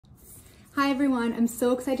Hi everyone, I'm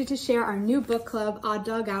so excited to share our new book club, Odd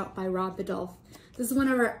Dog Out by Rob Biddulph. This is one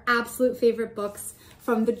of our absolute favorite books,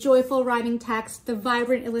 from the joyful rhyming text, the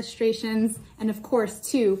vibrant illustrations, and of course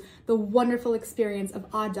too, the wonderful experience of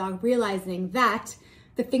Odd Dog realizing that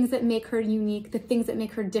the things that make her unique, the things that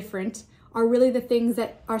make her different, are really the things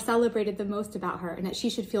that are celebrated the most about her, and that she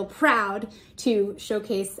should feel proud to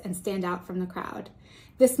showcase and stand out from the crowd.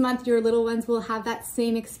 This month, your little ones will have that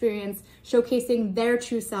same experience, showcasing their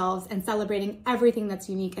true selves and celebrating everything that's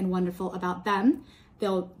unique and wonderful about them.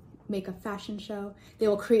 They'll make a fashion show. They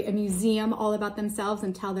will create a museum all about themselves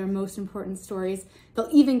and tell their most important stories. They'll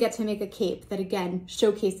even get to make a cape that, again,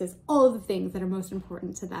 showcases all of the things that are most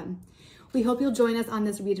important to them. We hope you'll join us on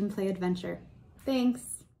this read and play adventure. Thanks.